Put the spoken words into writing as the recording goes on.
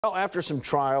Well, after some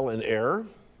trial and error,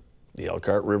 the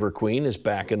Elkhart River Queen is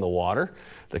back in the water.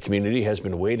 The community has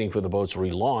been waiting for the boat's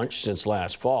relaunch since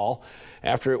last fall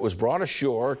after it was brought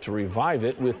ashore to revive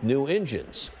it with new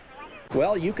engines.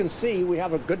 Well, you can see we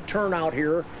have a good turnout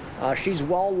here. She's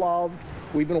well loved.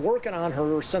 We've been working on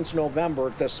her since November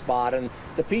at this spot, and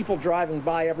the people driving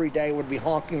by every day would be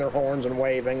honking their horns and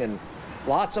waving, and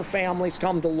lots of families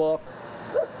come to look.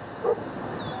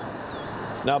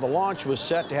 Now, the launch was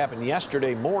set to happen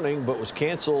yesterday morning, but was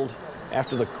canceled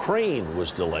after the crane was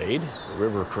delayed. The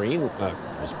River Queen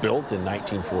was built in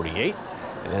 1948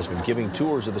 and has been giving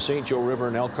tours of the St. Joe River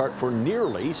in Elkhart for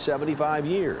nearly 75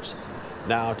 years.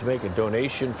 Now, to make a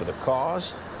donation for the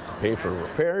cause, to pay for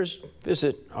repairs,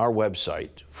 visit our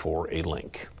website for a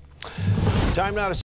link. Time now to